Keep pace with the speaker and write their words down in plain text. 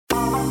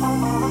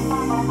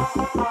Well,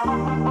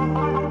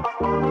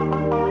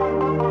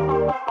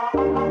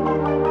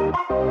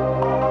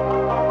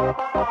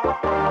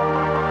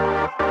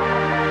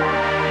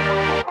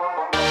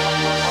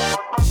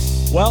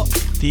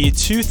 the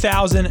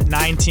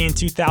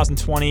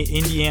 2019-2020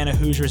 Indiana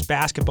Hoosiers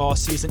basketball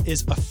season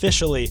is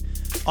officially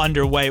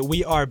underway.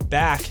 We are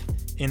back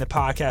in the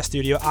podcast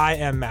studio. I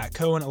am Matt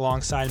Cohen.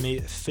 Alongside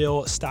me,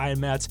 Phil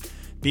Steinmetz,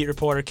 beat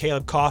reporter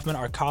Caleb Kaufman,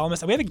 our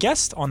columnist. And we have a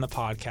guest on the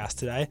podcast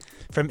today.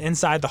 From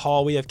inside the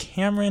hall, we have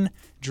Cameron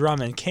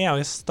Drummond. Cam,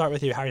 let's start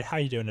with you. How are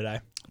you doing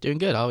today? Doing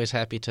good. Always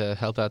happy to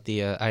help out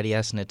the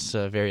IDS and its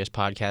various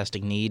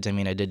podcasting needs. I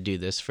mean, I did do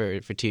this for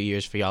 2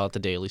 years for y'all at the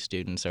Daily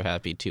Student, so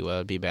happy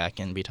to be back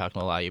and be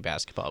talking a lot of you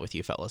basketball with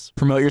you fellas.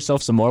 Promote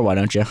yourself some more, why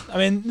don't you? I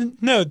mean,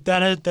 no,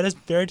 that is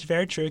very,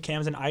 very true.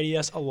 Cam's an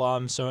IDS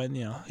alum, so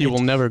he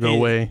will never go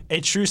away. A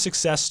true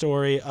success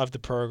story of the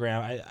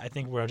program. I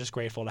think we're just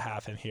grateful to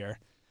have him here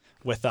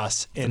with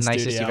us in the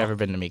studio. Nicest you've ever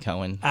been to me,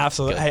 Cohen.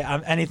 Absolutely. Good.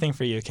 Hey, anything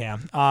for you,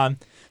 Cam.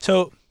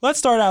 So let's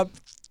start out.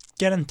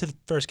 Get into the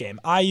first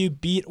game. IU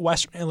beat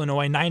Western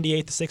Illinois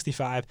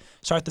 98-65.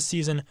 Start the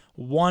season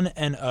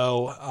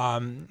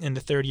 1-0 in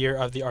the third year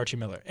of the Archie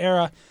Miller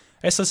era.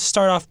 I guess let's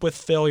start off with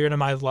Phil. You're to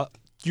my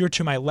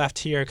left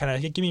here.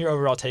 Kind of give me your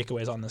overall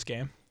takeaways on this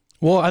game.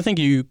 Well, I think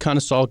you kind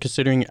of saw,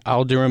 considering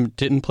Al Durham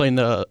didn't play in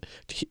the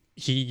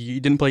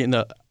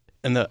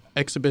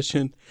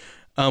exhibition,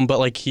 but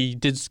like he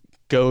did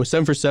go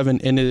 7 for 7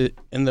 in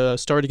the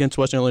start against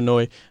Western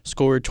Illinois,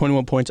 scored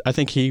 21 points. I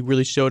think he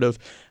really showed of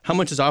how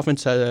much his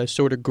offense has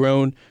sort of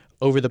grown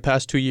over the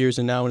past 2 years,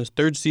 and now in his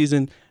third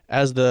season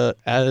as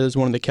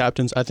one of the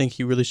captains, I think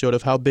he really showed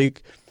of how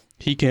big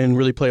he can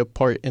really play a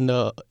part in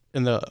the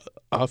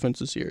offense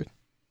this year.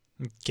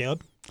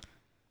 Caleb?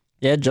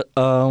 Yeah,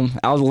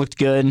 Al looked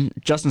good.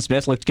 Justin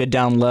Smith looked good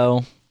down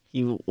low.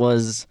 He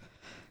was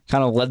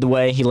kind of led the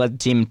way. He led the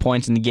team in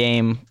points in the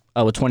game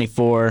with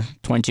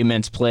 22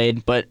 minutes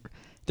played, but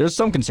there's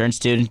some concerns,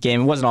 too, in the game.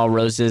 It wasn't all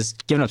roses.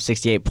 Giving up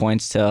 68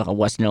 points to a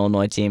Western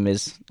Illinois team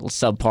is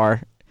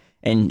subpar,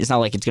 and it's not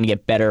like it's going to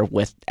get better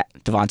with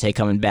Devontae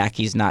coming back.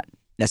 He's not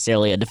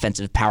necessarily a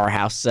defensive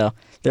powerhouse, so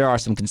there are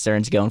some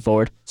concerns going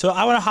forward. So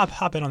I want to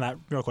hop in on that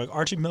real quick.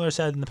 Archie Miller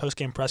said in the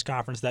post-game press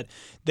conference that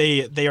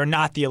they are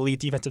not the elite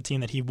defensive team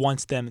that he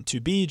wants them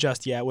to be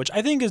just yet, which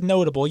I think is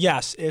notable.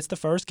 Yes, it's the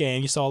first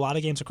game. You saw a lot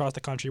of games across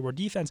the country where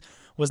defense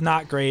was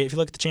not great. If you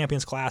look at the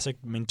Champions Classic,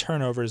 I mean,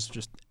 turnovers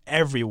just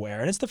everywhere,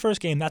 and it's the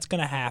first game. That's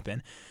going to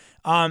happen.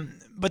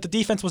 But the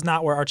defense was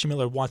not where Archie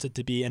Miller wants it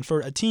to be, and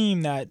for a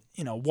team that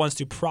wants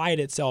to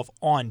pride itself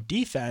on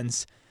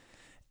defense,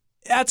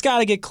 that's got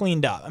to get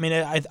cleaned up. I mean,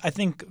 I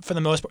think for the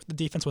most part, the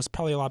defense was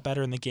probably a lot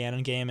better in the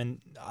Gannon game, and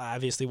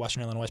obviously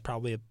Western Illinois is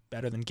probably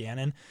better than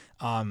Gannon.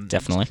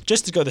 Definitely.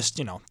 Just to go this,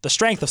 the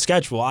strength of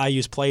schedule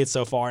IU's played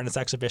so far in its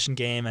exhibition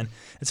game and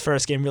its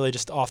first game really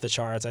just off the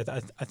charts.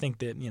 I think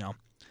that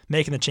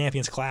making the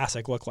Champions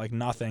Classic look like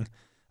nothing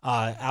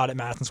out at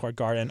Madison Square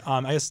Garden.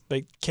 I guess,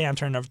 Cam,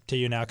 turning over to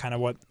you now. Kind of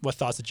what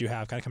thoughts did you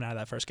have kind of coming out of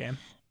that first game?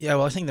 Yeah,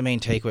 well, I think the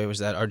main takeaway was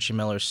that Archie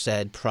Miller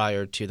said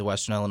prior to the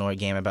Western Illinois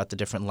game about the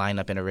different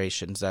lineup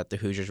iterations that the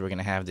Hoosiers were going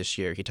to have this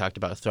year. He talked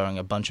about throwing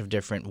a bunch of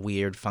different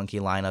weird, funky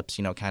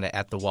lineups, kind of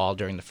at the wall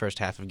during the first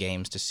half of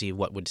games to see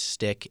what would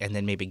stick, and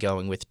then maybe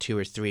going with 2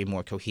 or 3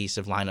 more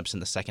cohesive lineups in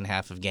the second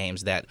half of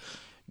games that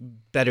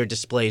better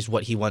displays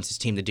what he wants his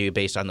team to do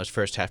based on those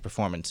first half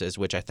performances,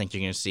 which I think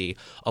you're going to see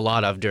a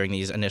lot of during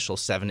these initial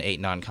 7,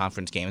 8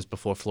 non-conference games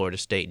before Florida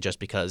State, just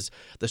because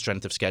the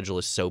strength of schedule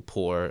is so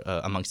poor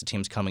amongst the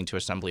teams coming to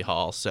Assembly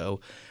Hall. So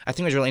I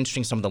think it was really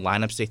interesting some of the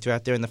lineups they threw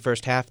out there in the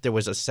first half. There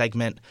was a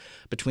segment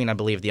between, I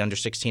believe, the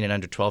under-16 and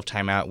under-12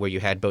 timeout where you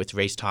had both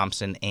Race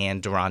Thompson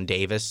and Deron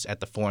Davis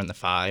at the 4 and the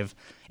 5.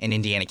 And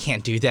Indiana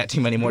can't do that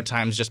too many more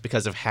times just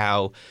because of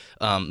how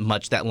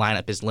much that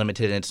lineup is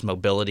limited in its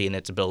mobility and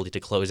its ability to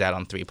close out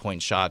on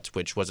three-point shots,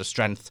 which was a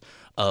strength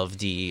of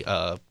the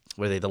the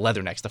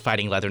Leathernecks, the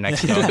Fighting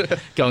Leathernecks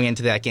going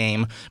into that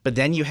game. But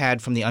then you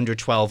had from the under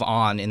 12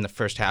 on in the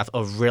first half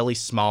a really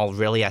small,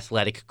 really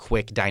athletic,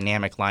 quick,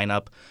 dynamic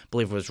lineup. I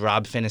believe it was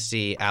Rob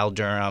Finney, Al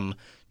Durham,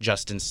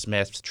 Justin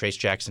Smith, Trace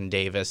Jackson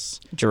Davis.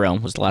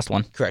 Jerome was the last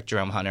one. Correct,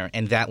 Jerome Hunter.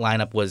 And that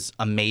lineup was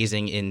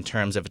amazing in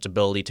terms of its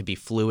ability to be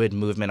fluid,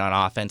 movement on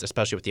offense,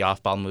 especially with the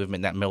off-ball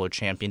movement that Miller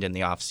championed in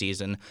the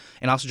offseason.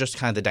 And also just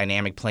kind of the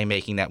dynamic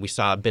playmaking that we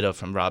saw a bit of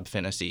from Rob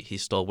Finney.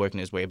 He's still working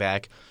his way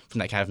back from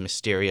that kind of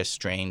mysterious,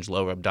 strange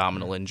lower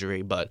abdominal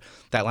injury. But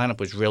that lineup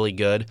was really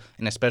good.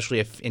 And especially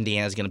if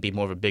Indiana's going to be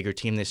more of a bigger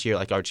team this year,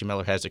 like Archie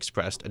Miller has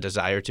expressed a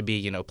desire to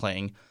be,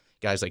 playing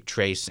guys like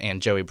Trace and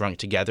Joey Brunk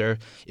together,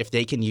 if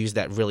they can use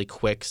that really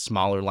quick,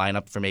 smaller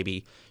lineup for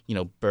maybe,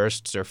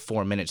 bursts or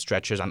 4-minute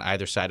stretches on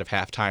either side of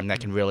halftime, that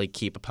can really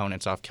keep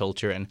opponents off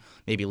kilter and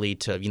maybe lead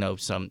to,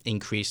 some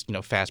increased,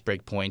 fast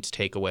break points,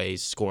 takeaways,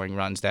 scoring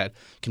runs that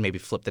can maybe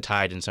flip the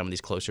tide in some of these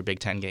closer Big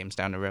Ten games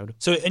down the road.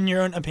 So in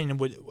your own opinion,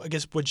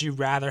 would you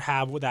rather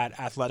have that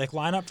athletic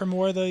lineup for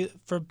more of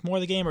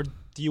the game, or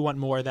do you want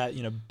more of that,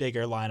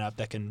 bigger lineup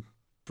that can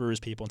bruise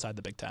people inside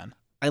the Big Ten?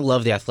 I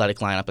love the athletic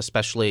lineup,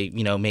 especially,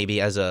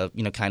 maybe as a,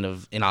 kind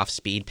of an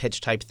off-speed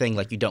pitch type thing.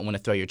 Like, you don't want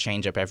to throw your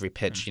changeup every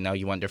pitch. You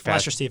wonder Unless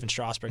fast. you're Steven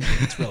Strasburg.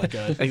 It's really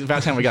good. Like,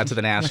 about time we got to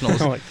the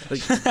Nationals.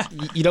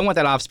 You don't want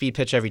that off-speed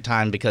pitch every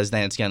time because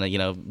then it's going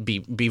to,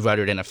 be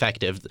ruddered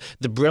ineffective.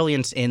 The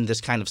brilliance in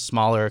this kind of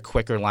smaller,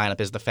 quicker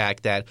lineup is the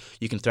fact that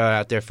you can throw it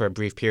out there for a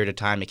brief period of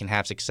time. It can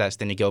have success.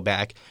 Then you go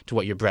back to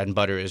what your bread and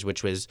butter is,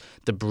 which was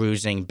the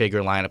bruising, bigger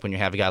lineup when you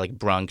have a guy like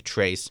Brunk,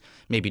 Trace,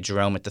 maybe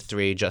Jerome at the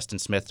 3, Justin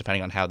Smith,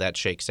 depending on how that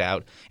shakes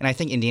out. And I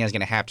think Indiana's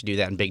going to have to do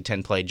that in Big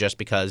Ten play just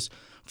because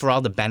for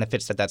all the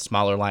benefits that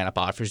smaller lineup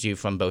offers you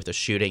from both a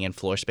shooting and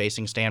floor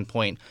spacing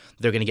standpoint,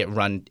 they're going to get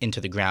run into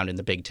the ground in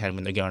the Big Ten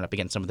when they're going up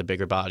against some of the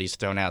bigger bodies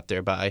thrown out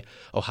there by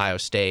Ohio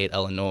State,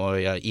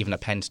 Illinois, even a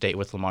Penn State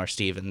with Lamar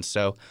Stevens.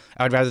 So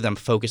I would rather them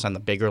focus on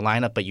the bigger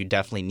lineup, but you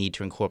definitely need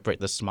to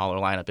incorporate the smaller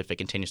lineup if it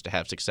continues to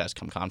have success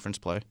come conference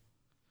play.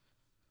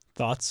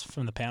 Thoughts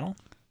from the panel?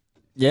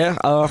 Yeah,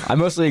 I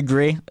mostly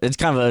agree. It's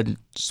kind of a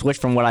switch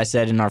from what I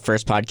said in our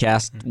first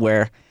podcast,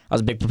 where I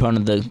was a big proponent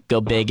of the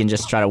go big and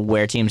just try to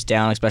wear teams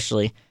down,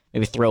 especially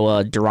maybe throw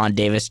a Deron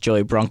Davis,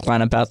 Joey Brunk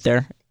lineup out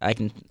there.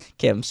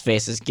 Kim's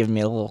face is giving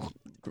me a little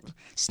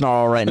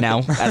snarl right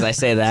now as I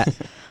say that.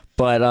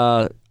 But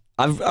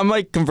I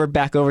might convert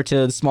back over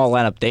to the small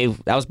lineup.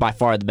 That was by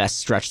far the best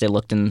stretch they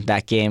looked in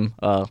that game.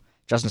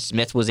 Justin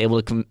Smith was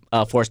able to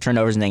force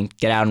turnovers and then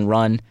get out and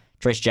run.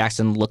 Trace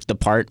Jackson looked the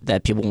part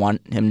that people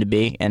want him to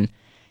be, and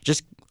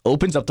just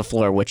opens up the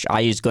floor, which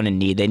IU's going to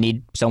need. They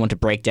need someone to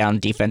break down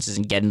defenses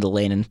and get into the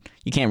lane, and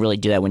you can't really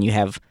do that when you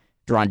have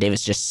Deron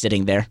Davis just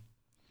sitting there.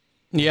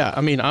 Yeah,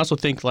 I also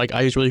think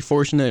IU's really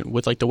fortunate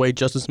with the way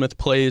Justin Smith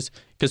plays,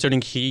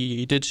 considering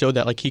he did show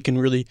that he can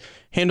really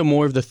handle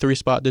more of the 3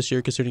 spot this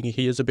year, considering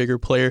he is a bigger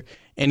player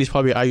and he's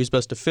probably IU's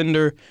best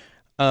defender.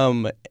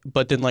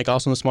 But then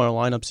also in the smaller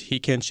lineups,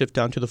 he can shift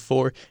down to the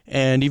 4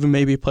 and even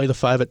maybe play the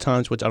 5 at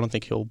times, which I don't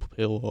think he'll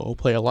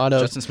play a lot of.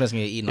 Justin Smith's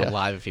going to get eaten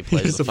alive if he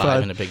plays the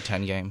 5 in a Big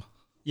Ten game.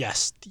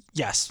 Yes.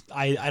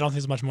 I don't think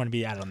there's much more to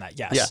be added on that.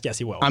 Yes,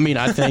 he will.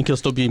 I think he'll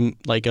still be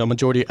a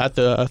majority at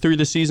the 3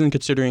 this season,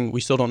 considering we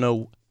still don't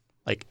know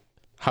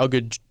how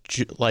good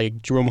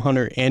Jerome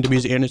Hunter and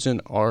Demetrius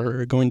Anderson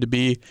are going to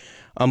be.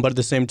 But at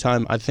the same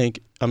time, I think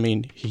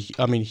he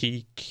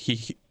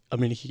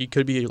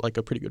could be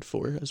a pretty good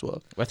 4 as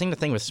well. I think the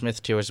thing with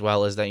Smith too, as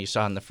well, is that you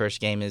saw in the first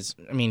game is,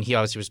 he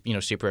obviously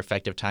was, super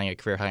effective, tying a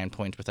career high in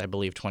points with, I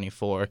believe,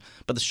 24.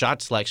 But the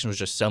shot selection was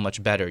just so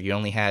much better. You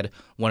only had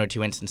 1 or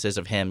 2 instances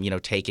of him,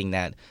 taking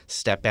that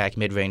step back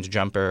mid range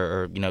jumper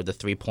or the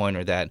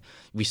 3-pointer that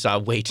we saw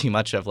way too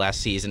much of last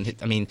season.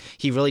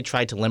 He really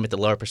tried to limit the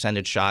lower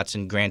percentage shots,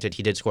 and granted,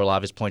 he did score a lot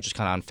of his points just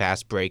kind of on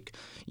fast break,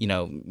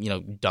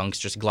 dunks,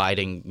 just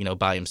gliding,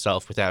 by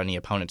himself without any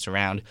opponents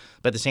around.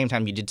 But at the same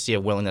time, you did see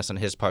a willingness on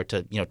his part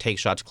to take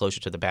shots closer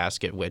to the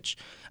basket, which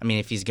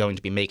if he's going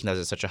to be making those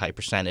at such a high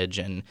percentage,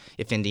 and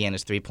if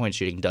Indiana's 3-point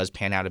shooting does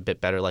pan out a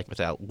bit better, like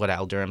without what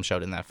Al Durham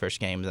showed in that first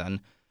game, then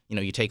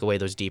you take away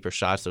those deeper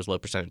shots, those low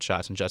percentage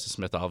shots, and Justin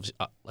Smith all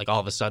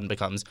of a sudden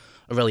becomes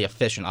a really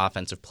efficient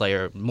offensive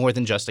player, more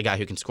than just a guy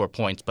who can score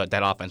points, but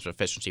that offensive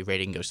efficiency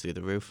rating goes through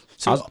the roof.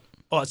 Sorry.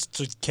 I was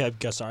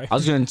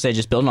going to say,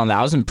 just building on that,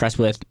 I was impressed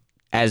with,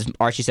 as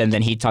Archie said, and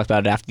then he talked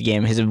about it after the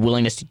game, his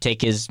willingness to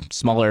take his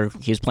smaller,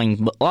 he was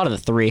playing a lot of the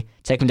 3,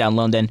 take him down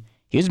low, and then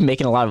he was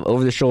making a lot of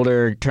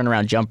over-the-shoulder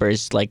turnaround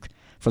jumpers,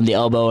 from the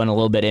elbow and a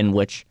little bit in,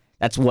 which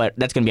that's going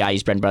to be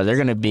IU's bread and butter. They're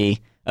going to be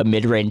a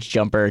mid-range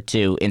jumper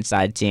to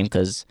inside team,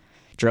 because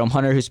Jerome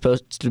Hunter, who's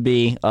supposed to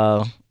be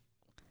a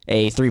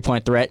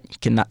 3-point threat,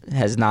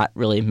 has not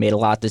really made a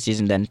lot this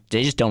season. Then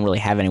they just don't really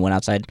have anyone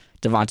outside.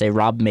 Devontae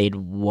Robb made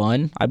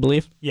 1, I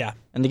believe,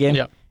 in the game.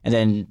 Yeah. And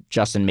then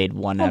Justin made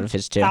 1 out of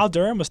his 2. Al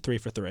Durham was 3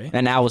 for 3.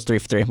 And Al was 3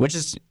 for 3, which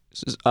is,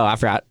 I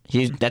forgot.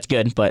 That's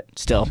good, but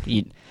still,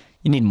 you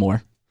need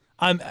more.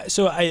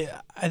 So I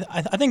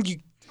think you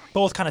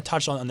both kind of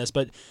touched on this,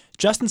 but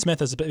Justin Smith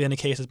has been a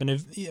case,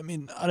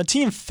 on a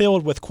team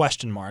filled with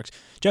question marks.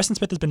 Justin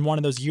Smith has been one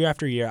of those year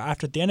after year.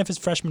 After the end of his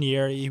freshman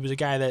year, he was a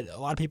guy that a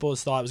lot of people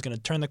thought was going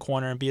to turn the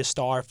corner and be a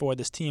star for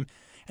this team.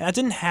 And that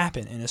didn't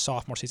happen in his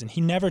sophomore season. He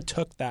never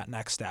took that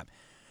next step.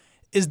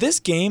 Is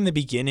this game the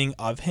beginning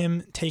of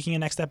him taking a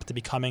next step to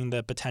becoming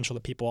the potential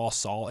that people all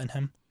saw in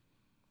him?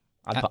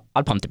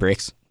 I'd pump the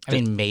brakes.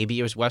 Maybe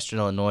it was Western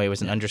Illinois. It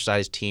was an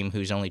undersized team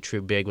whose only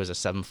true big was a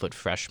 7-foot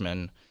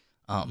freshman.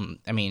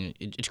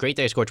 It's great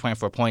that he scored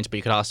 24 points, but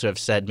you could also have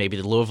said maybe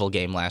the Louisville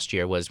game last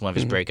year was one of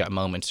his breakout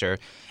moments, or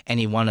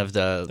any one of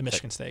the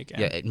Michigan State game.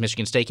 Yeah,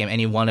 Michigan State game.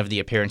 Any one of the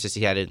appearances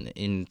he had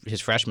in his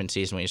freshman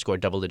season when he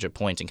scored double-digit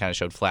points and kind of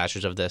showed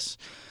flashes of this.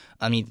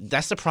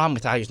 That's the problem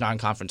with IU's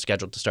non-conference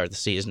schedule to start the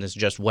season, is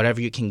just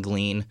whatever you can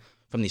glean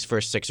from these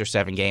first 6 or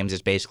 7 games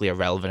is basically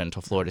irrelevant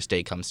until Florida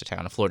State comes to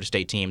town. A Florida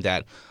State team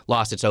that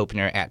lost its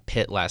opener at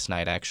Pitt last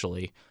night,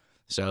 actually.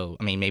 So,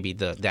 I mean, maybe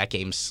that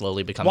game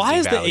slowly becomes Why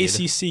is the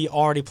devalued. ACC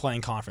already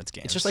playing conference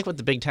games? It's just like what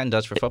the Big Ten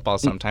does for football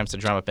sometimes to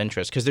drum up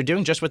interest, because they're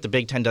doing just what the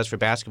Big Ten does for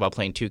basketball,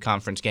 playing 2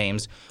 conference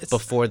games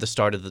before the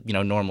start of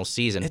the normal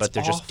season, but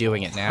they're just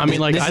doing it now. I mean,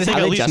 like, This I is think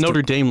how at they least justify-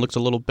 Notre Dame looks a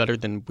little better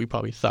than we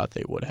probably thought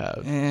they would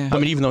have. I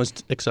mean, even though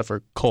except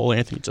for Cole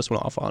Anthony just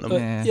went off on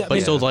them.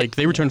 But still, like,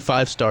 they returned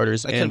 5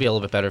 starters. That could be a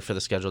little bit better for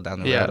the schedule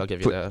down the Yeah. road, I'll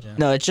give you that.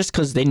 No, it's just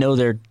because they know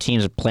their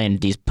teams are playing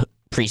these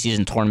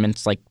preseason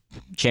tournaments like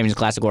Champions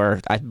Classic,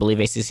 or I believe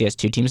ACC has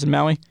 2 teams in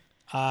Maui.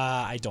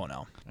 I don't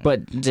know.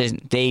 But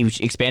they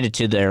expanded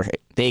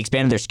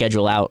their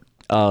schedule out,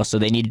 so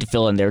they needed to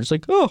fill in there. It's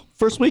like,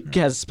 first week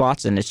has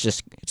spots, and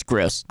it's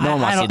gross. No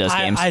one wants to see those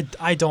games.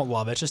 I don't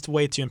love it. It's just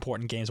way too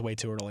important games, way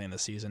too early in the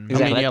season.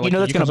 Exactly. yeah, Like, like, you know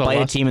that's you going to guys all bite a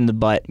lost. team in the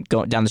butt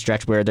going down the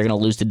stretch where they're going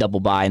to lose to double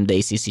bye in the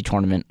ACC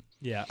tournament.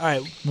 Yeah. All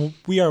right. Well,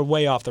 we are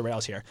way off the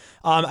rails here.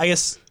 I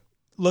guess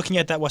looking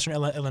at that Western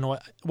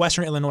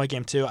Illinois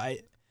game too,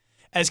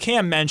 as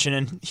Cam mentioned,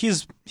 and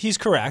he's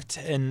correct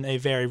in a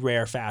very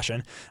rare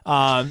fashion,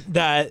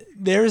 that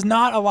there is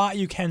not a lot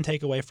you can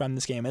take away from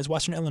this game. As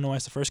Western Illinois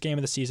is the first game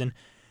of the season,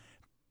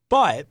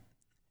 but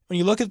when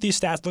you look at these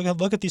stats,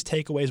 look at these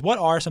takeaways, what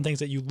are some things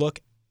that you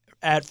look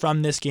at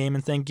from this game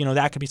and think,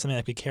 that could be something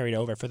that could be carried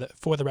over for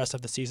the rest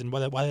of the season,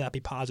 whether that be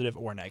positive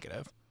or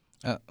negative?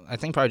 I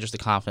think probably just the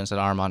confidence that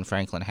Armaan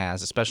Franklin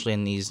has, especially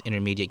in these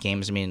intermediate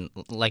games. I mean,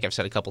 like I've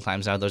said a couple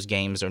times now, those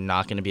games are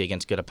not going to be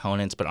against good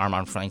opponents, but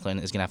Armaan Franklin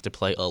is going to have to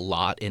play a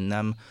lot in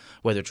them,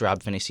 whether it's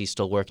Rob Finney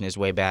still working his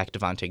way back,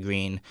 Devontae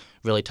Green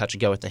really touch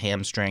and go with the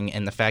hamstring,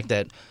 and the fact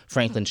that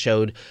Franklin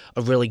showed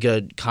a really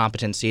good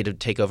competency to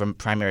take over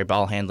primary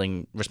ball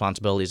handling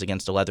responsibilities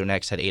against the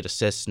Leathernecks, had 8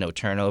 assists, no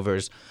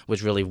turnovers,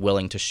 was really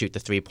willing to shoot the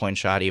 3-point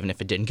shot even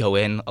if it didn't go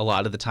in a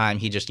lot of the time.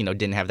 He just,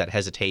 didn't have that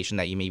hesitation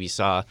that you maybe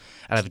saw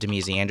out of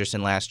Demezy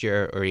Anderson last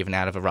year or even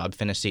out of a Rob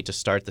Finney to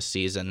start the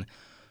season.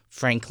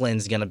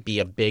 Franklin's going to be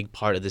a big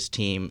part of this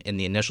team in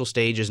the initial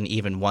stages, and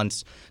even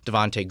once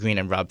Devontae Green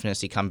and Rob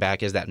Finney come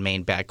back as that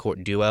main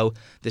backcourt duo,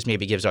 this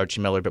maybe gives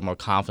Archie Miller a bit more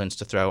confidence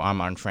to throw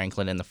Armaan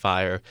Franklin in the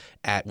fire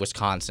at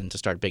Wisconsin to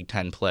start Big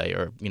Ten play,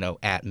 or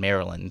at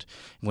Maryland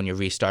when you're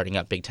restarting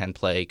up Big Ten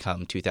play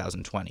come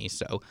 2020.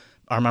 So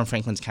Armaan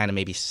Franklin's kind of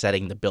maybe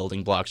setting the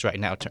building blocks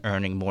right now to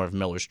earning more of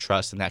Miller's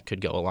trust, and that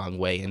could go a long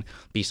way and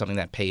be something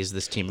that pays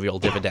this team real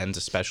dividends,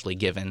 especially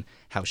given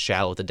how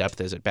shallow the depth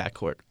is at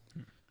backcourt.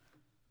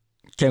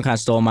 Jim kind of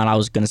stole mine. I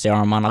was going to say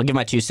Armaan. I'll give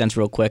my 2 cents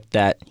real quick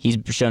that he's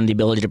shown the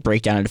ability to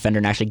break down a defender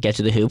and actually get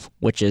to the hoop,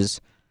 which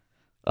is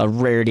a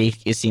rarity,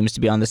 it seems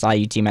to be on this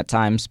IU team at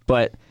times.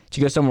 But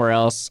to go somewhere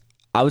else,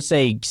 I would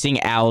say seeing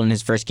Al in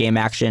his first game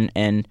action,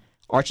 and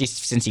Archie,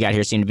 since he got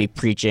here, seemed to be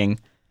preaching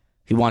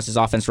he wants his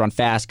offense to run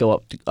fast,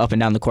 go up and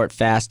down the court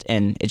fast,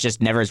 and it just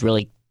never has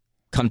really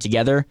come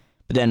together.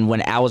 But then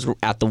when Al was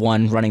at the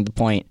one running the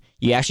point,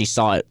 you actually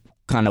saw it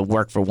kind of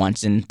work for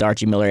once in the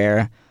Archie Miller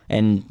era.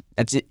 And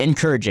that's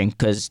encouraging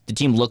because the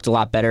team looked a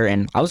lot better,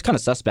 and I was kind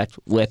of suspect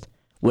with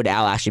would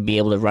Al actually be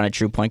able to run a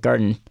true point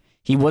guard, and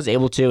he was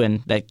able to,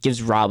 and that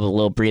gives Rob a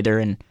little breather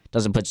and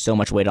doesn't put so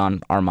much weight on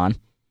Armaan.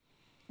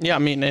 Yeah, I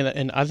mean,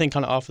 and I think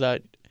kind of off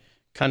that,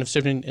 kind of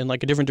shifting in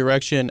like a different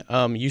direction,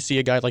 you see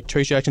a guy like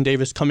Trace Jackson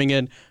Davis coming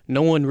in.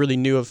 No one really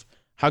knew of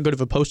how good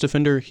of a post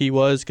defender he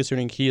was,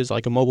 considering he is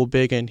like a mobile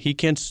big, and he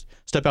can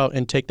step out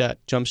and take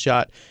that jump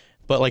shot.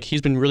 But like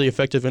he's been really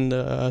effective in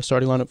the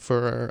starting lineup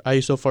for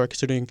IU so far,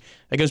 considering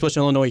against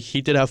Western Illinois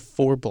he did have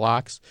 4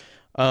 blocks.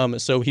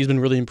 So he's been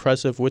really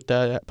impressive with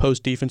that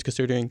post defense,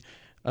 considering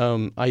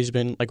IU's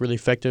been like really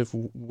effective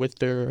with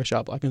their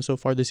shot blocking so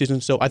far this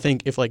season. So I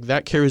think if like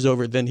that carries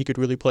over, then he could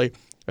really play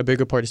a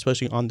bigger part,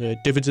 especially on the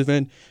defensive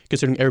end,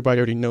 considering everybody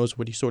already knows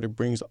what he sort of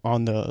brings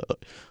on the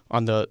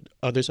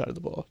other side of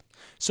the ball.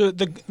 So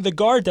the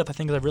guard depth, I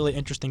think, is a really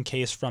interesting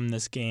case from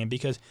this game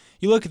because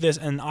you look at this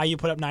and IU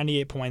put up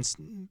 98 points,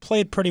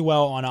 played pretty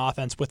well on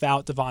offense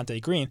without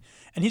Devontae Green,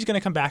 and he's going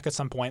to come back at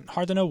some point.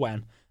 Hard to know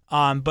when.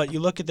 But you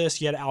look at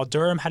this, you had Al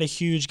Durham had a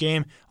huge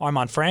game.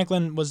 Armaan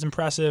Franklin was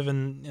impressive,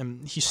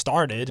 and he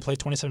started, played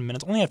 27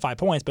 minutes, only had 5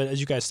 points, but as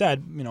you guys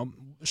said,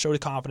 showed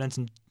confidence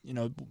and,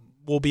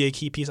 will be a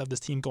key piece of this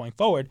team going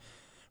forward.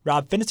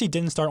 Rob Finney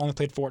didn't start, only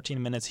played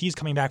 14 minutes. He's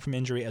coming back from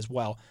injury as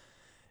well.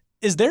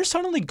 Is there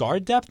suddenly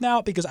guard depth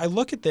now? Because I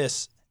look at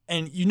this,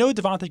 and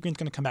Devontae Green's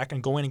going to come back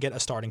and go in and get a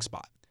starting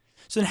spot.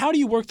 So then how do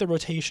you work the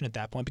rotation at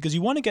that point? Because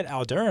you want to get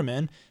Al Durham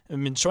in,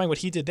 showing what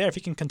he did there, if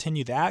he can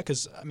continue that.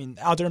 Because,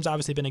 Al Durham's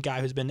obviously been a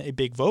guy who's been a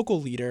big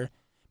vocal leader,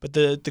 but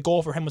the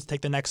goal for him was to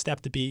take the next step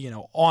to be,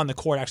 on the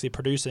court actually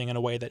producing in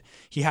a way that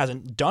he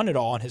hasn't done it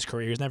all in his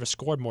career. He's never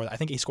scored more. I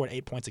think he scored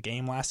 8 points a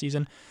game last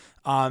season.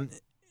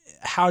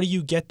 How do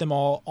you get them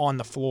all on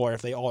the floor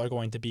if they all are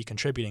going to be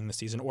contributing this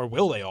season, or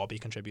will they all be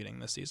contributing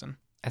this season?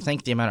 I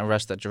think the amount of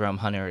rest that Jerome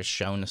Hunter has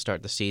shown to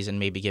start the season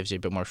maybe gives you a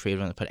bit more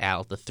freedom to put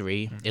Al at the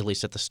 3, at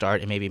least at the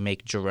start, and maybe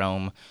make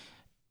Jerome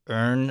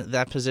earn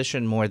that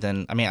position more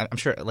than, I mean, I'm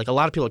sure like a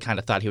lot of people kind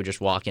of thought he would just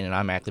walk in and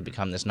automatically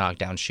become this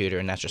knockdown shooter,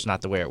 and that's just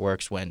not the way it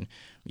works when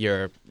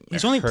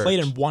he's only hurt. played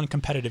in one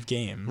competitive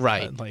game.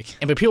 Right. But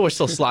but people were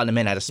still slotting him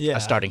in at Yeah. a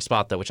starting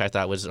spot, though, which I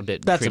thought was a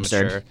bit That's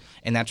premature. absurd.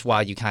 And that's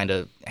why you kind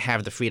of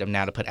have the freedom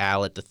now to put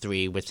Al at the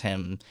 3 with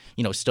him,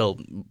 still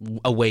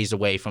a ways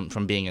away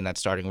from being in that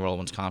starting role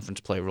once conference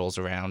play rolls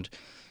around.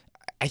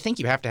 I think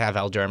you have to have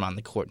Al Durham on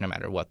the court no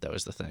matter what, though,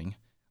 is the thing.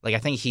 Like, I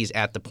think he's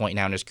at the point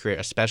now in his career,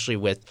 especially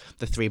with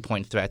the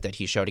 3-point threat that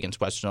he showed against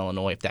Western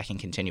Illinois, if that can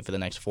continue for the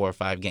next 4 or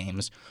 5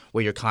 games,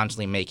 where you're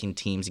constantly making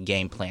teams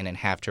game plan and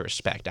have to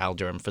respect Al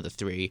Durham for the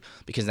 3,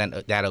 because then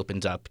that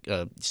opens up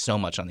so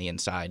much on the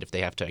inside if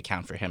they have to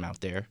account for him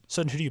out there.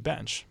 So who do you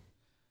bench?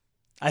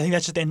 I think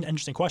that's just an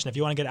interesting question. If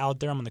you want to get Al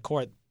Durham on the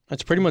court,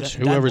 That's pretty much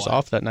Then whoever's what?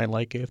 off that night.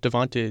 Like if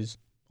Devontae is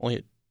only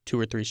at 2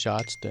 or 3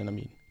 shots, then I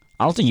mean,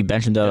 I don't think you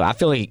bench him though. I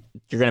feel like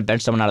you're gonna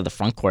bench someone out of the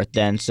front court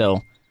then.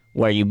 So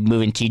where you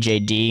moving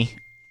TJD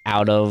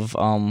out of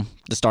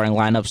the starting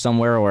lineup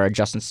somewhere, or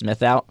Justin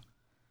Smith out,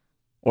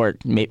 or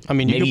maybe I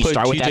mean, you maybe could put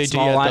start with that TJD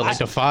small at lineup. like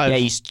the 5. Yeah,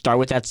 you start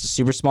with that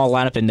super small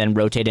lineup and then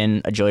rotate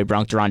in a Joey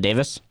Brunk, Deron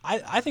Davis.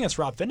 I think it's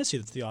Rob Finney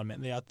that's the odd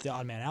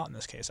man out in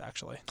this case,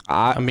 actually.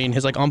 I mean,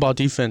 his like on-ball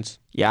defense.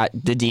 Yeah,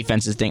 the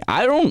defensive thing.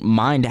 I don't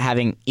mind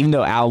having, even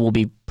though Al will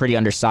be pretty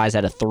undersized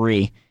at a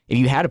 3, if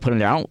you had to put him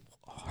there, I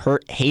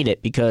don't hate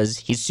it because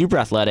he's super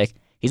athletic.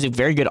 He's a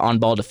very good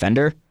on-ball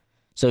defender,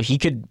 so he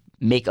could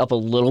make up a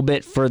little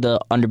bit for the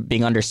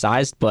being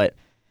undersized, but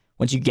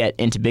once you get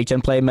into Big Ten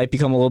play, it might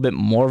become a little bit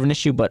more of an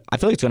issue, but I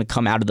feel like it's going to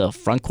come out of the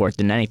front court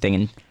than anything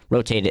and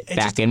rotate it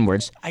back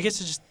inwards. I guess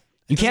it's just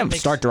You can't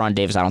start Deron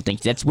Davis, I don't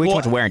think. That's way too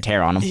much wear and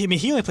tear on him. I mean,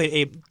 he only played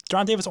 8.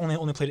 Deron Davis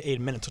only played 8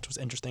 minutes, which was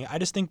interesting. I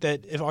just think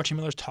that if Archie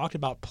Miller's talked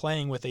about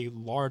playing with a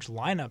large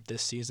lineup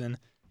this season,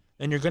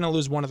 then you're going to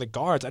lose one of the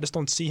guards. I just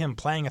don't see him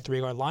playing a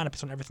 3-guard lineup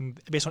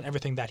based on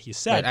everything that he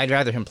said. Right, I'd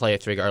rather him play a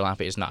 3-guard lineup,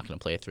 but he's not going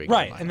to play a 3-guard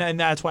lineup. Right, and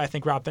that's why I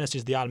think Rob Finney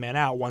is the odd man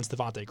out once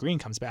Devontae Green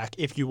comes back.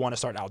 If you want to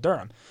start Al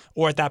Durham,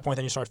 or at that point,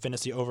 then you start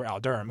Finney over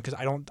Al Durham, because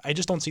I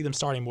just don't see them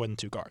starting more than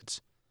 2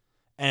 guards.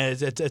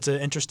 And it's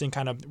an interesting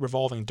kind of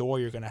revolving door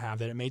you're going to have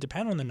that it may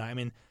depend on the night. I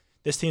mean,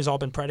 this team's all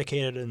been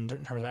predicated in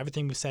terms of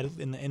everything we said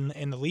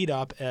in the lead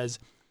up as,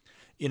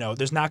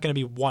 there's not going to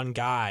be one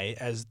guy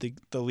as the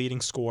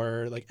leading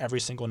scorer like every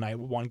single night,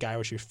 one guy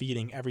which you're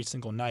feeding every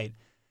single night.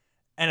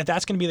 And if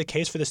that's going to be the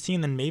case for this team,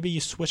 then maybe you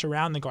switch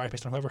around the guard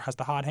based on whoever has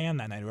the hot hand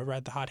that night, whoever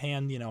had the hot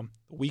hand, the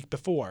week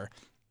before,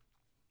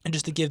 and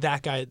just to give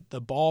that guy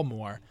the ball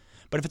more.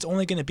 But if it's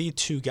only going to be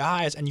 2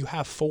 guys and you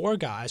have 4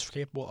 guys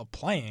capable of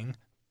playing,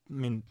 I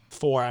mean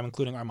 4, I'm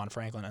including Armand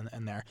Franklin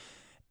in there,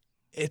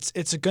 it's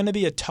going to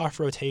be a tough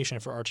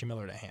rotation for Archie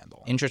Miller to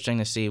handle. Interesting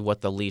to see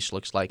what the leash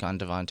looks like on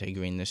Devontae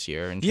Green this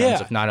year in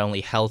terms of not only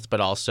health, but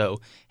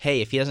also,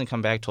 hey, if he doesn't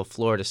come back till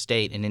Florida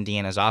State and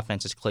Indiana's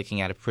offense is clicking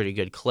at a pretty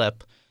good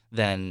clip,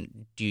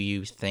 then do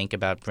you think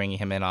about bringing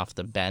him in off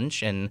the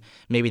bench? And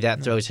maybe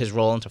that throws his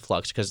role into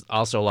flux, because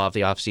also a lot of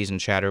the offseason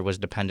chatter was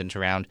dependent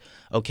around,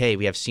 okay,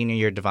 we have senior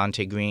year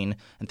Devontae Green,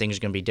 and things are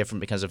going to be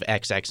different because of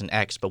X, X, and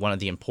X, but one of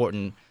the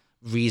important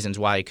reasons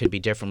why it could be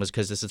different was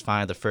because this is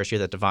finally the first year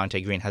that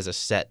Devontae Green has a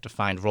set,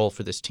 defined role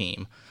for this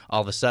team.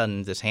 All of a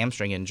sudden, this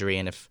hamstring injury,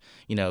 and if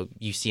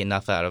you see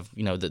enough out of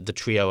the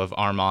trio of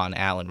Armand,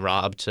 Al, and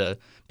Rob to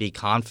be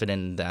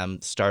confident in them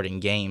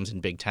starting games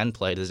in Big Ten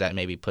play, does that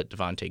maybe put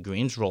Devontae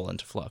Green's role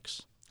into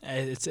flux?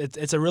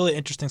 It's a really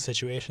interesting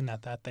situation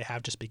that they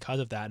have just because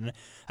of that. And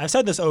I've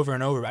said this over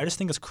and over, but I just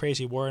think it's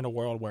crazy. We're in a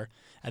world where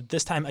at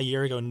this time a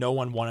year ago, no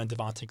one wanted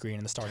Devontae Green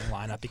in the starting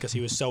lineup because he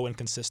was so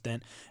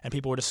inconsistent and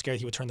people were just scared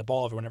he would turn the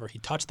ball over whenever he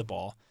touched the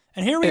ball.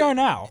 And here we are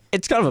now.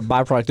 It's kind of a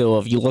byproduct, though,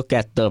 of you look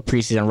at the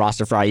preseason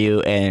roster for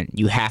IU and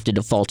you have to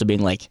default to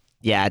being like,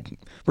 yeah,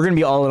 we're going to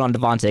be all in on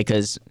Devontae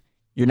because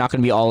you're not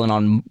going to be all in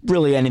on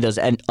really any of those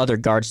other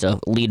guards to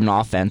lead an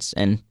offense.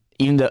 And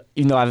even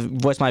though I've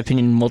voiced my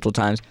opinion multiple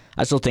times,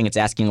 I still think it's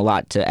asking a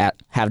lot to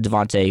have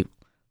Devontae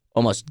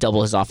almost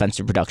double his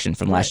offensive production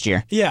from last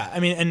year. Yeah, I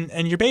mean,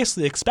 and you're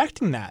basically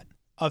expecting that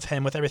of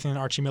him with everything that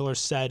Archie Miller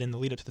said in the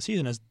lead up to the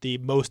season as the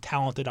most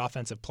talented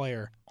offensive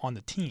player on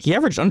the team. He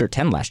averaged under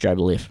 10 last year, I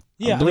believe.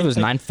 Yeah, I believe it was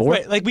 9.4.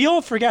 Right, like we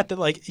all forget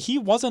that he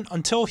wasn't,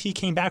 until he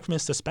came back from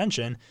his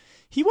suspension,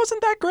 he wasn't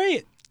that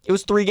great. It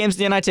was 3 games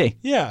in the NIT.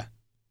 Yeah.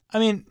 I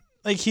mean,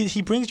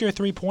 he brings your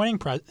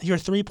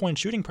 3-point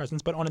shooting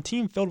presence, but on a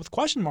team filled with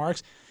question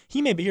marks,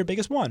 he may be your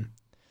biggest one.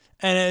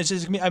 And it's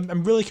just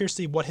I'm really curious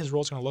to see what his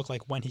role is going to look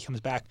like when he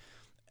comes back.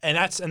 And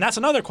that's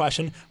another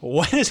question.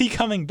 When is he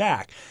coming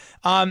back?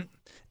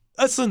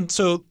 Let's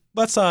look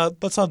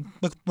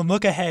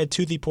ahead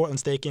to the Portland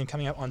State game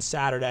coming up on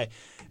Saturday.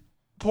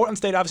 Portland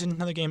State, obviously,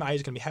 another game IU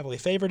is going to be heavily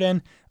favored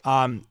in.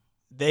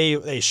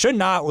 They should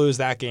not lose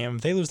that game.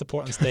 If they lose to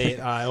Portland State,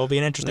 it will be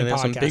an interesting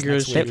podcast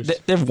next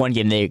week. They have one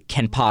game they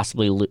can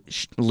possibly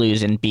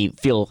lose and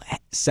feel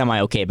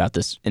semi-okay about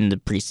this in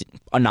the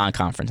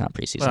non-conference, not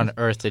preseason. What on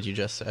earth did you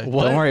just say?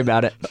 Don't worry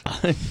about it.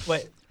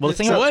 Wait. Well,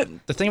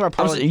 the thing about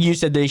Portland, You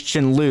said they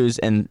shouldn't lose,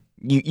 and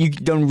you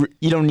don't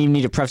even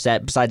need to preface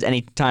that besides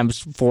any times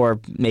for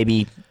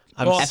maybe.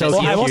 I'm Well, so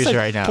I will confused say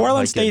right now.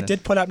 Portland My State goodness.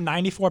 did put up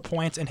 94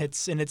 points in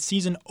its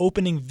season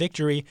opening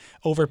victory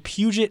over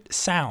Puget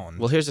Sound.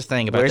 Well, here's the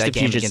thing about Where's that the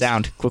game Puget against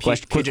Sound? Quick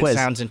question. Quick Puget quiz.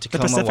 Sound's in the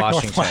Tacoma, Pacific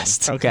Washington.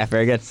 Northwest. Okay,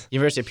 very good.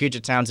 University of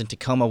Puget Sound's in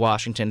Tacoma,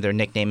 Washington. Their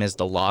nickname is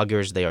the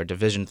Loggers. They are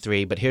Division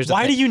III. But here's the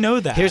Why thing. do you know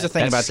that? Here's the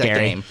thing That's about that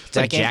scary. game. It's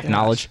that like game, Jack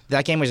knowledge.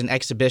 That game was an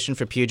exhibition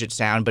for Puget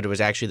Sound, but it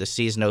was actually the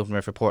season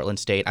opener for Portland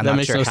State. I'm That not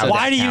makes sure no how sense. that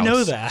Why do you know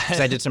counts, that?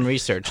 'cause I did some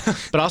research.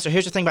 But also,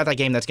 here's the thing about that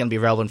game that's going to be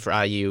relevant for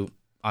IU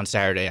on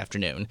Saturday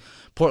afternoon.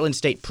 Portland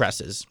State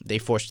presses. They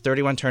forced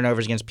 31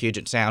 turnovers against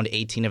Puget Sound.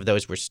 18 of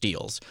those were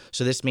steals.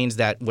 So this means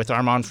that with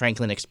Armand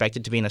Franklin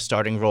expected to be in a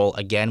starting role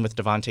again with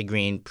Devontae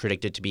Green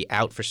predicted to be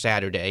out for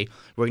Saturday,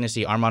 we're going to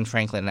see Armand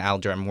Franklin and Al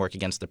Durham work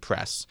against the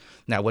press.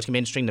 Now, what's going to be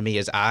interesting to me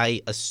is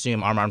I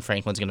assume Armand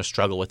Franklin's going to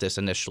struggle with this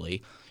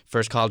initially.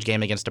 First college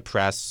game against the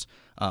press.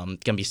 Going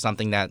to be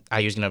something that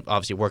IU's going to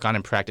obviously work on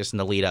in practice in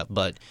the lead up,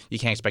 but you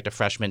can't expect a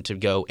freshman to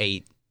go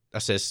 8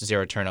 assists,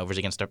 0 turnovers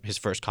against his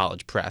first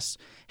college press.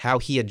 How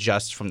he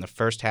adjusts from the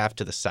first half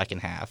to the second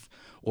half,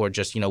 or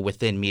just,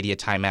 within media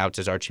timeouts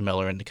as Archie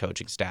Miller and the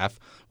coaching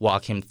staff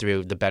walk him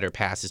through the better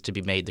passes to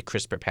be made, the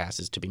crisper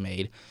passes to be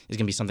made, is going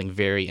to be something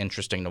very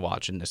interesting to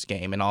watch in this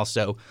game. And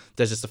also,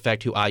 does this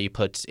affect who IU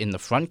puts in the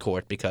front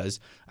court? Because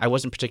I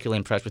wasn't particularly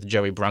impressed with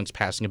Joey Brunk's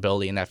passing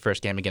ability in that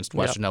first game against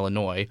Western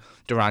Illinois.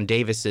 Deron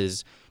Davis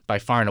is by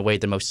far and away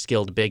the most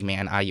skilled big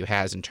man IU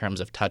has in terms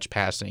of touch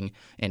passing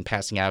and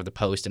passing out of the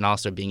post and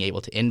also being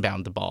able to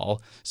inbound the ball.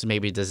 So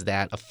maybe does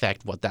that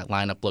affect what that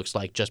lineup looks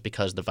like just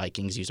because the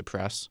Vikings use a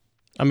press?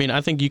 I mean,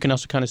 I think you can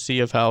also kind of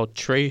see of how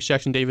Trey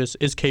Jackson Davis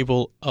is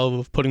capable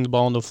of putting the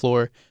ball on the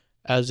floor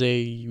as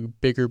a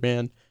bigger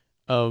man.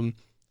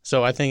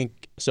 So I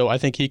think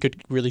he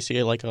could really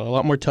see like a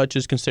lot more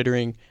touches,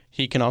 considering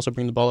he can also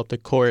bring the ball up the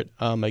court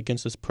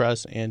against this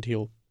press, and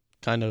he'll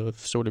kind of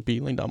sort of be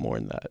leaned on more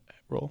in that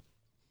role.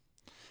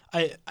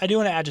 I do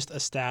want to add just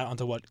a stat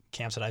onto what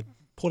Cam said. I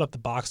pulled up the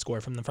box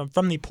score from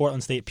the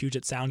Portland State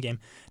Puget Sound game.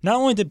 Not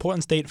only did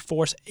Portland State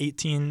force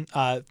 18,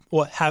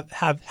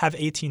 have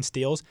 18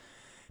 steals,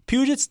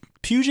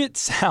 Puget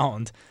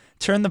Sound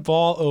turned the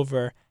ball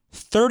over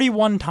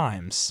 31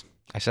 times.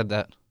 I said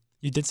that.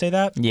 You did say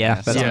that? Yeah,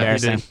 Yes. that's Yeah,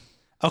 embarrassing.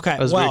 Okay, I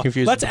was very well,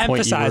 confused let's at the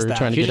point you emphasize were that.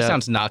 trying to get Puget at.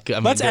 Sound's not good. I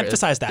mean, Let's they're-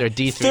 emphasize that. They're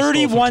D3 school from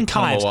 31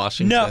 Tacoma, times.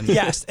 Washington. No,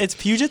 yes, it's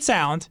Puget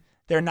Sound.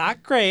 They're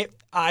not great.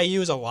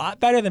 IU is a lot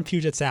better than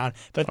Puget Sound,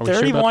 but Are we sure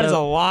about 31 is that? a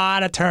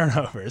lot of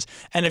turnovers.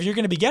 And if you're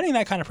going to be getting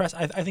that kind of press,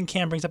 I think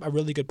Cam brings up a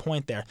really good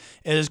point there.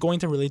 It is going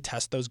to really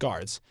test those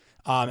guards.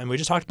 And we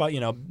just talked about,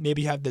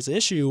 maybe you have this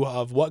issue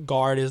of what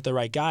guard is the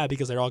right guy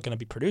because they're all going to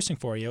be producing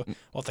for you.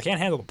 Well, if they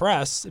can't handle the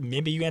press,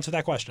 maybe you answer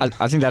that question.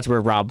 I think that's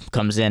where Rob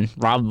comes in.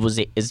 Rob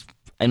is,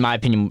 in my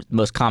opinion, the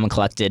most common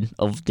collected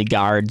of the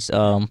guards.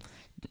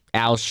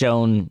 Al's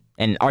shown,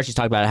 and Archie's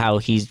talked about how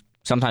he's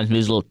sometimes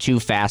moves a little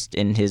too fast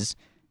in his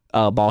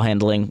ball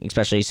handling,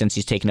 especially since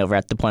he's taken over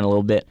at the point a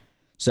little bit.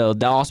 So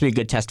that'll also be a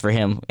good test for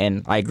him.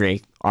 And I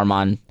agree,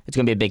 Armand. It's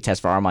going to be a big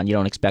test for Armand. You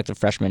don't expect a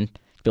freshman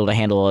to be able to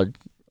handle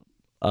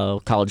a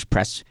college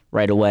press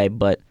right away,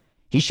 but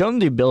he's shown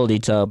the ability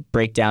to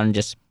break down and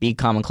just be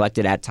calm and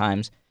collected at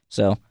times.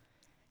 So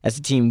as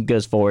the team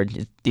goes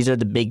forward, these are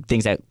the big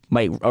things that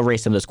might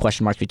erase some of those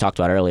question marks we talked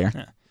about earlier.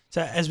 Yeah.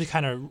 So as we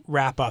kind of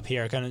wrap up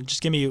here, kind of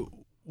just give me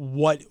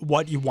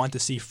what you want to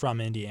see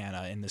from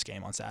Indiana in this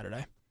game on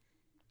Saturday.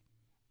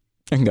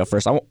 I can go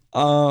first. I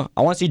want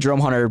to see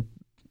Jerome Hunter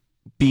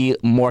be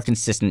more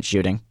consistent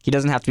shooting. He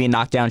doesn't have to be a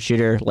knockdown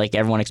shooter like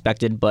everyone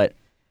expected, but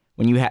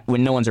when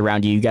no one's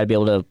around you, you got to be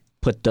able to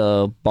put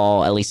the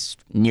ball at least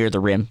near the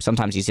rim.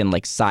 Sometimes he's in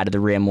like side of the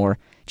rim or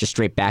just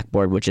straight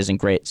backboard, which isn't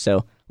great. So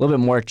a little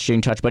bit more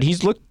shooting touch, but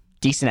he's looked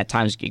decent at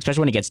times,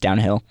 especially when he gets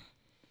downhill.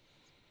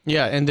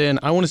 Yeah, and then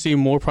I want to see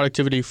more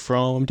productivity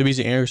from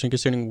DeBeasy Anderson,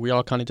 considering we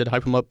all kind of did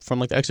hype him up from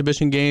like the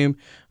exhibition game.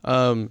 He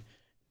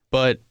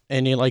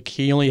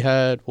only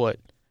had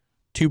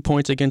 2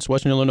 points against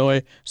Western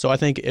Illinois. So I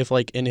think if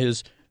like in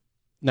his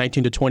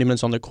 19 to 20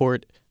 minutes on the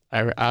court,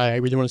 I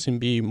really want to see him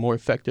be more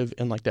effective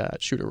in like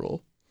that shooter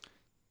role.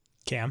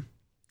 Cam?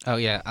 Oh,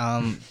 yeah.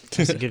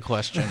 That's a good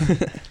question.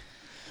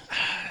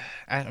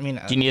 I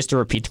mean, Do you need us to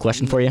repeat the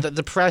question for you?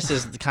 The press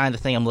is the kind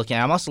of thing I'm looking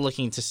at. I'm also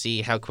looking to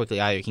see how quickly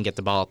IU can get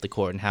the ball up the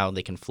court and how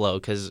they can flow.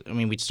 Because, I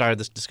mean, we started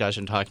this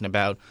discussion talking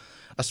about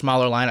a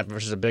smaller lineup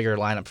versus a bigger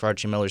lineup for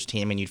Archie Miller's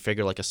team, and you'd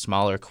figure like a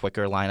smaller,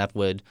 quicker lineup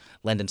would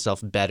lend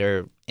itself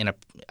better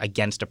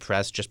against a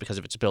press just because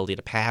of its ability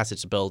to pass,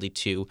 its ability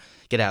to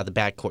get out of the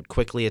backcourt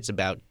quickly. It's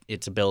about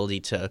its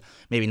ability to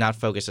maybe not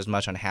focus as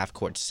much on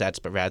half-court sets,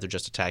 but rather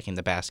just attacking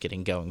the basket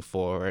and going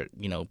for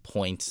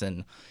points.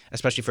 And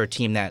especially for a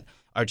team that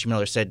Archie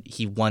Miller said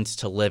he wants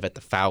to live at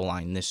the foul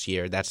line this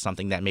year. That's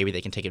something that maybe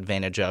they can take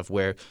advantage of,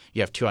 where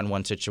you have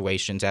 2-on-1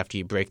 situations after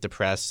you break the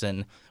press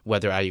and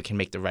whether IU can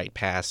make the right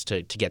pass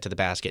to get to the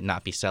basket and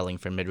not be selling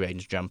for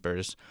mid-range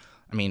jumpers.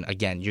 I mean,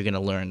 again, you're going to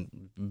learn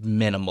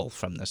minimal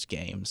from this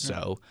game.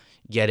 So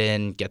get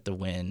in, get the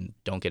win,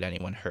 don't get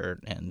anyone hurt,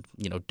 and,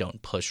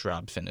 don't push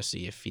Rob Finney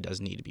if he does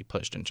need to be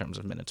pushed in terms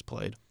of minutes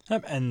played.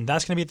 Yep, and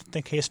that's going to be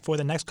the case for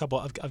the next couple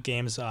of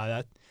games.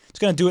 It's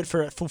going to do it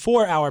for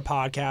our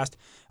podcast.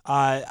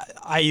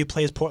 IU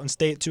plays Portland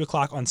State 2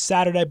 o'clock on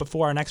Saturday.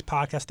 Before our next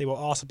podcast, they will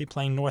also be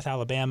playing North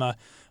Alabama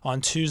on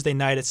Tuesday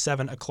night at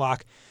 7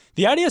 o'clock.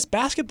 The IDS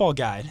basketball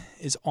guide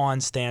is on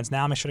stands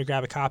now. Make sure to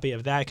grab a copy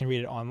of that. You can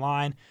read it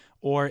online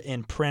or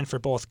in print for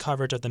both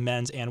coverage of the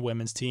men's and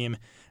women's team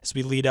as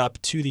we lead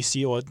up to the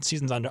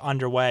season's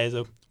underway.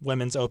 The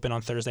women's open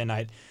on Thursday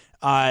night.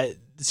 The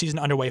season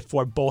underway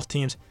for both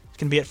teams. It's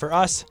going to be it for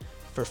us.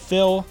 For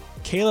Phil,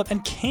 Caleb,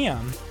 and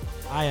Cam,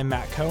 I am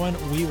Matt Cohen.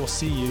 We will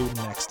see you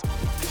next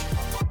time.